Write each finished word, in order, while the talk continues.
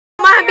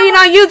being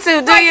on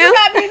YouTube, do you? You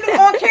got me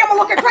on camera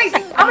looking crazy.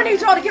 I'm gonna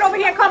need y'all to get over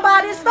here and come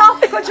buy this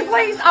stuff. Could you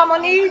please? I'm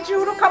gonna need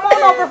you to come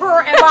on over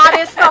here and buy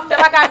this stuff that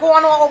I got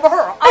going on over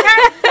here. Okay?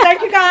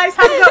 Thank you guys.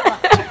 Have a good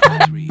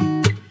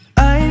one.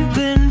 I've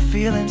been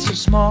feeling so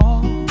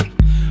small.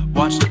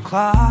 Watch the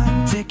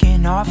clock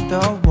ticking off the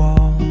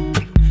wall.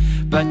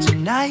 But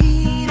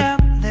tonight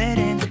I'm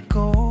letting it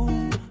go.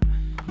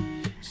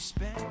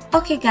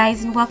 Okay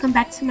guys, and welcome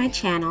back to my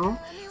channel.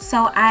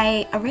 So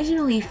I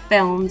originally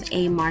filmed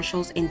a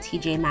Marshalls and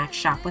TJ Maxx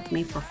shop with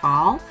me for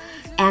fall,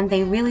 and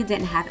they really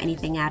didn't have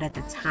anything out at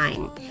the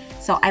time.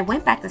 So I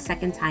went back the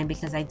second time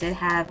because I did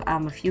have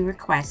a few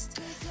requests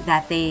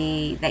that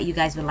you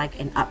guys would like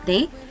an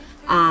update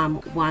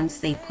once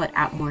they put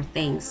out more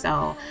things.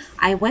 So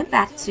I went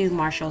back to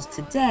Marshalls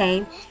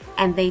today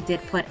and they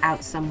did put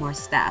out some more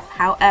stuff.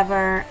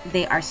 However,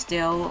 they are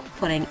still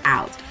putting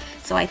out.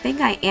 So I think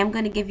I am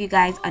going to give you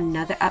guys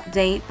another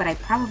update, but I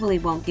probably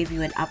won't give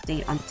you an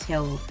update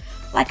until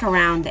like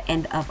around the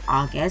end of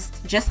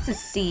August, just to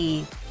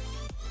see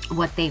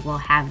what they will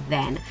have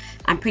then.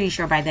 I'm pretty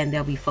sure by then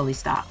they'll be fully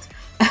stocked.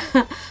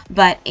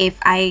 But if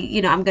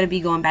I'm going to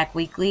be going back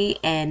weekly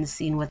and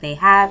seeing what they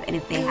have, and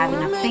if they have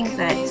enough things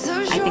that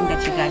I think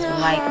that you guys would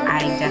like, I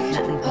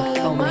definitely will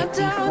film it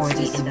before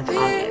the end of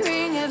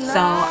August. So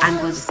I'm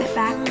going to sit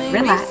back,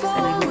 relax,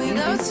 and I hope you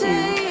do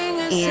too.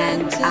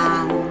 And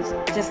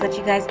just let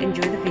you guys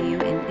enjoy the video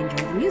and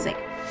enjoy the music.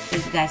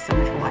 Thank you guys so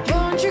much for watching.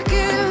 Won't you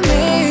give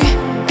me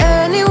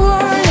any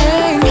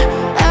warning?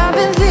 I've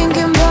been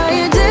thinking about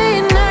you day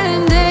and night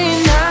and day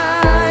and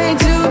night.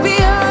 To be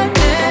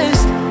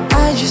honest,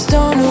 I just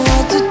don't know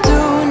what to do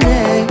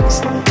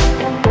next.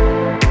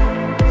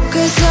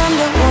 Cause I'm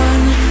the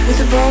one with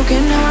a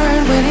broken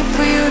heart, waiting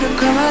for you to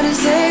come out and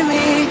save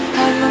me.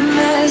 I'm a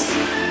mess,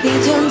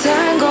 need to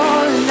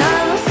untangle, and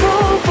I'm a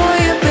fool for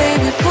you,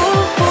 baby.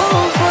 Fool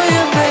for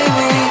you,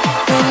 baby.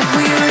 Waiting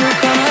for you to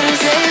come out and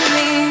save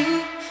me.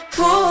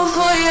 Fool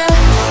for you.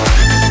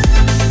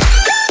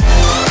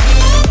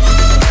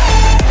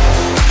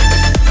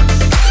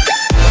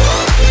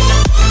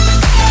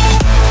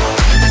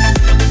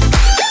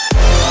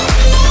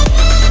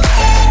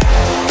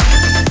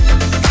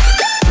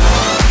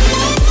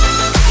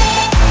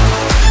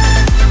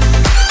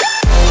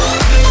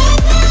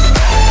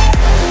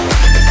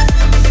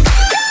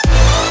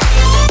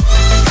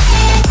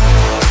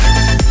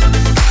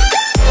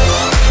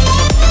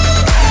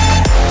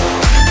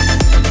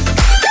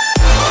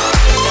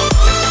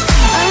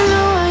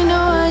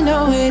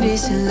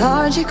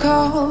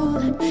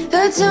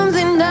 That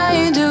something that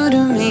you do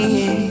to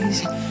me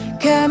is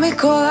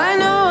chemical. I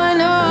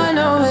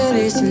know it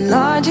isn't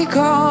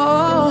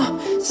logical.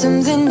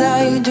 Something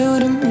that you do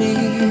to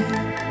me.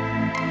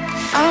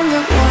 I'm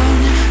the one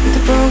with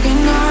a broken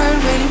heart,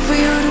 waiting for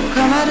you to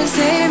come out and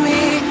save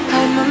me.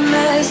 I'm a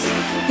mess,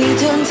 need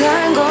to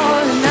untangle,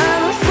 and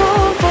I'm a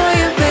fool for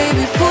you,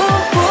 baby. Fool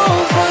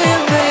for you,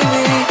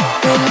 baby.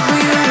 Waiting for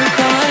you to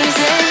come out and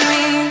save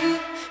me.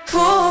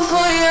 Fool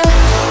for you.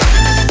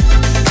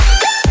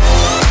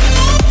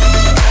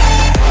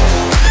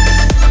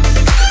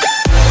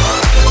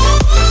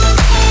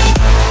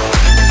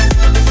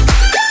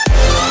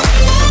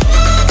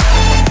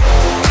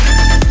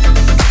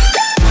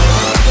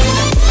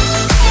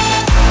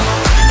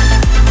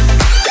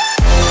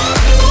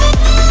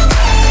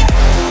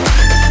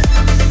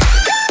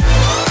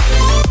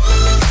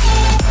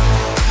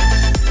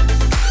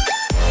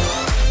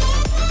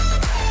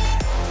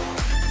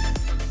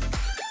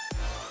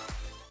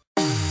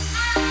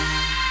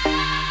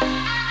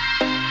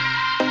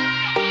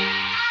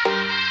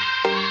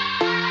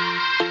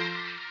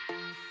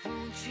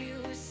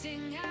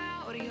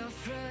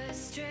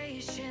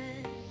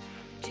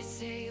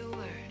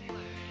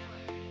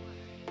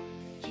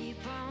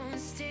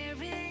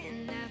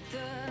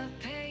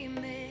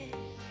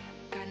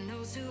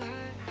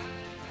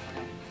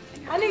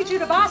 I need you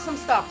to buy some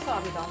stuff.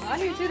 Sorry, Donna. I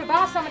need you to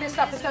buy some of this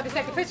stuff instead of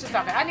taking pictures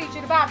of it. I need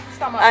you to buy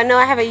some of it. No,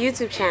 I have a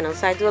YouTube channel,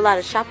 so I do a lot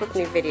of shop with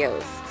me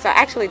videos. So I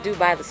actually do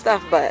buy the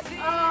stuff, but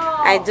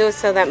I do it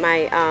so that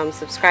my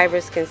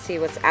subscribers can see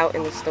what's out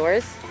in the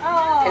stores,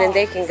 and then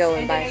they can go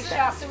and buy stuff.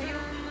 Shop through you?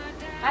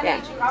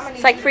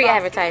 It's like free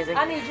advertising.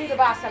 I need you to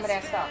buy some of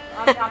that stuff.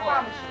 I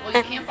promise you. Well,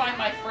 you can't buy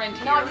my friend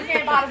here. No, you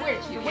can't buy the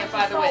witch. You can't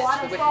buy the witch.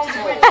 The witch is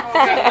sold.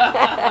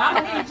 I'm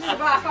going to need you to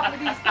buy a couple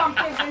of these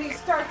pumpkins and these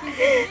turkeys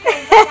and these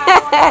things I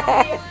got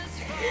on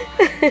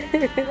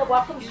here. You're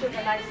welcome,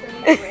 sugar. Nice to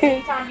meet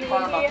you. Anytime you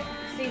in here,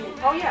 see me.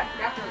 Oh, yeah,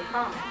 definitely.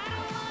 Come.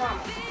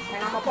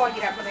 And I'm going to call you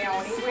that from now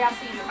on. Anyway, I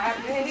see you. I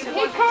have to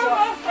hey,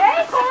 Karma.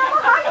 Hey,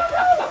 Karma. How you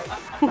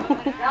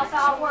doing? That's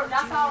all work.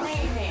 That's all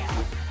name there.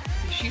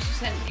 You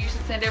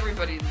should send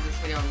everybody to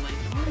this young lady.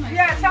 Nice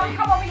Yeah, tell them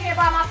come over here and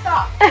buy my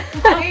stuff.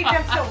 I need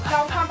them too.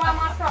 Tell them come buy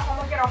my stuff. I'm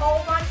going to get a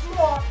whole bunch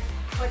more.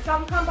 But tell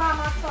them come buy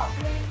my stuff,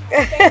 please.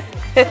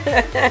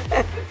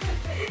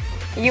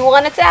 Thank you. You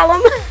want to tell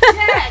them?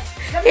 Yes.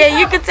 Yeah,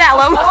 you can tell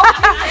them.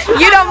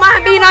 You don't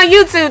mind being on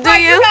YouTube, do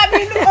Like, you? you got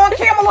me on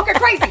camera looking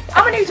crazy.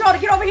 I'm gonna need y'all to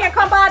get over here and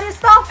come buy this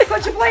stuff.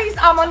 Could you please?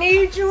 I'm gonna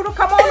need you to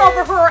come on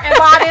over here and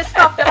buy this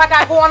stuff that I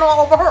got going on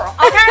over here.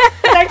 Okay?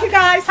 Thank you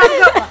guys. Have a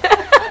good one.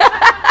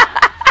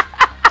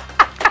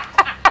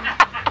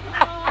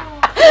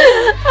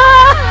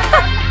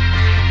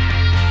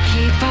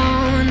 Keep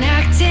on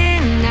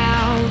acting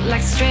out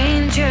like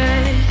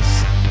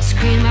strangers.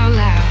 Scream out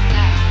loud.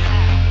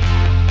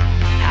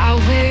 I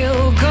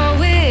will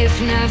go if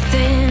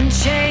nothing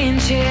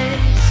changes.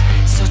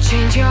 So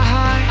change your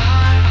heart.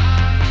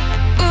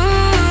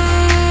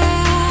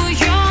 Ooh,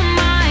 your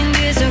mind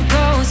is a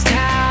ghost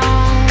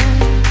town,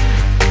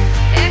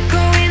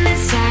 echoing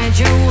inside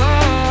your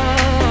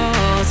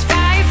walls.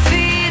 5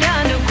 feet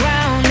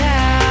underground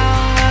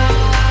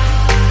now.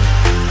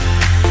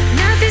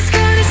 Nothing's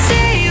gonna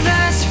save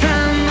us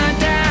from our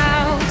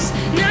doubts.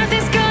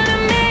 Nothing's gonna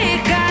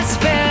make us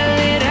spell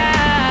it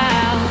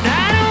out.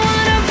 I don't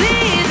wanna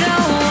be the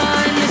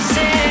one that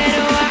said,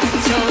 oh, I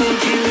told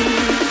you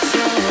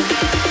so.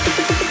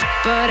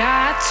 But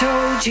I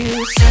told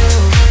you so.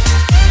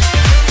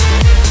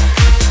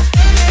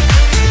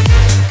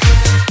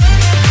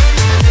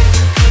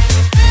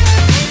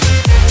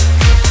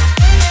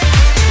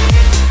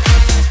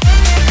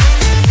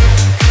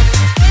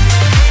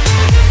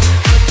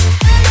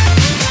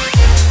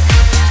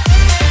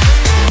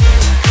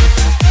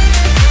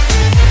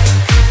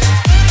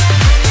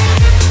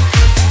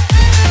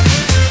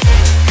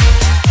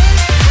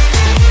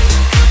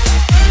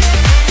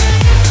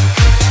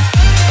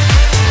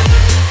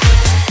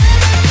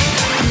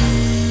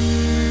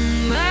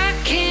 My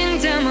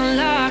kingdom on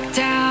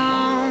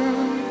lockdown.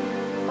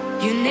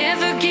 You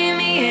never give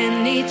me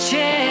any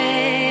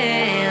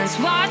chance.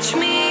 Watch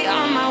me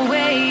on my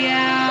way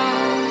out.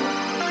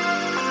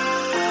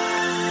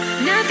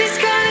 Nothing's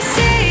gonna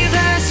save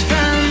us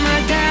from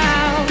our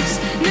doubts.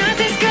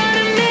 Nothing's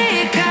gonna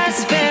make us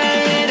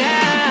spell it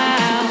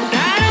out.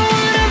 I don't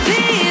wanna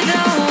be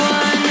the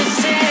one that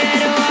said,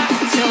 oh, I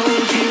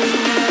told you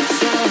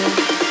so.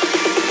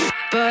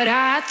 But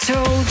I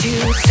told you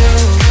so.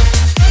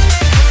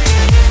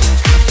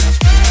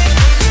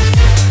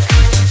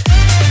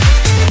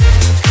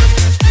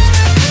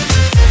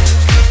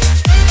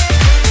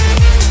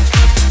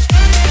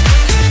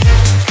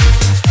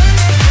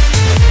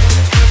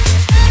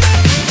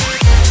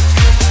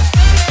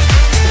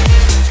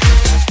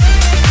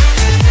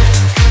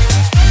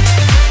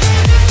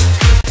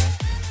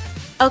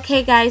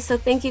 Okay guys, so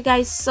thank you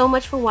guys so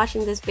much for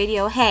watching this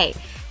video. Hey,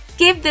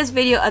 give this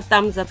video a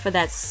thumbs up for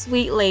that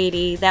sweet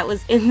lady that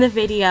was in the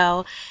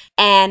video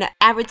and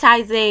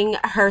advertising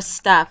her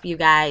stuff, you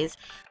guys.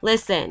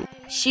 Listen,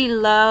 she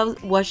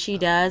loves what she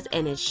does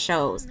and it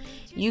shows.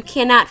 You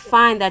cannot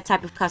find that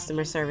type of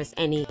customer service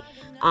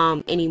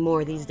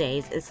anymore these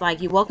days. It's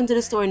like you walk into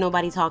the store and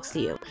nobody talks to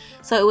you.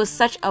 So it was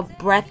such a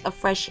breath of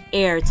fresh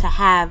air to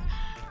have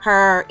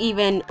her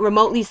even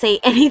remotely say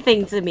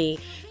anything to me.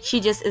 She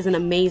just is an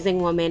amazing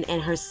woman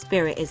and her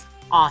spirit is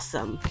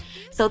awesome.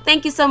 So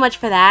thank you so much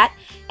for that.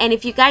 And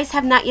if you guys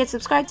have not yet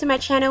subscribed to my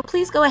channel,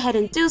 please go ahead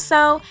and do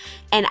so.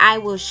 And I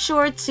will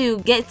sure to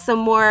get some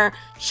more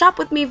shop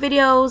with me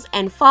videos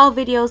and fall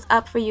videos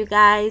up for you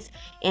guys.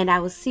 And I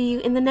will see you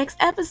in the next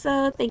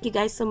episode. Thank you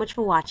guys so much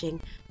for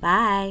watching.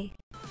 Bye.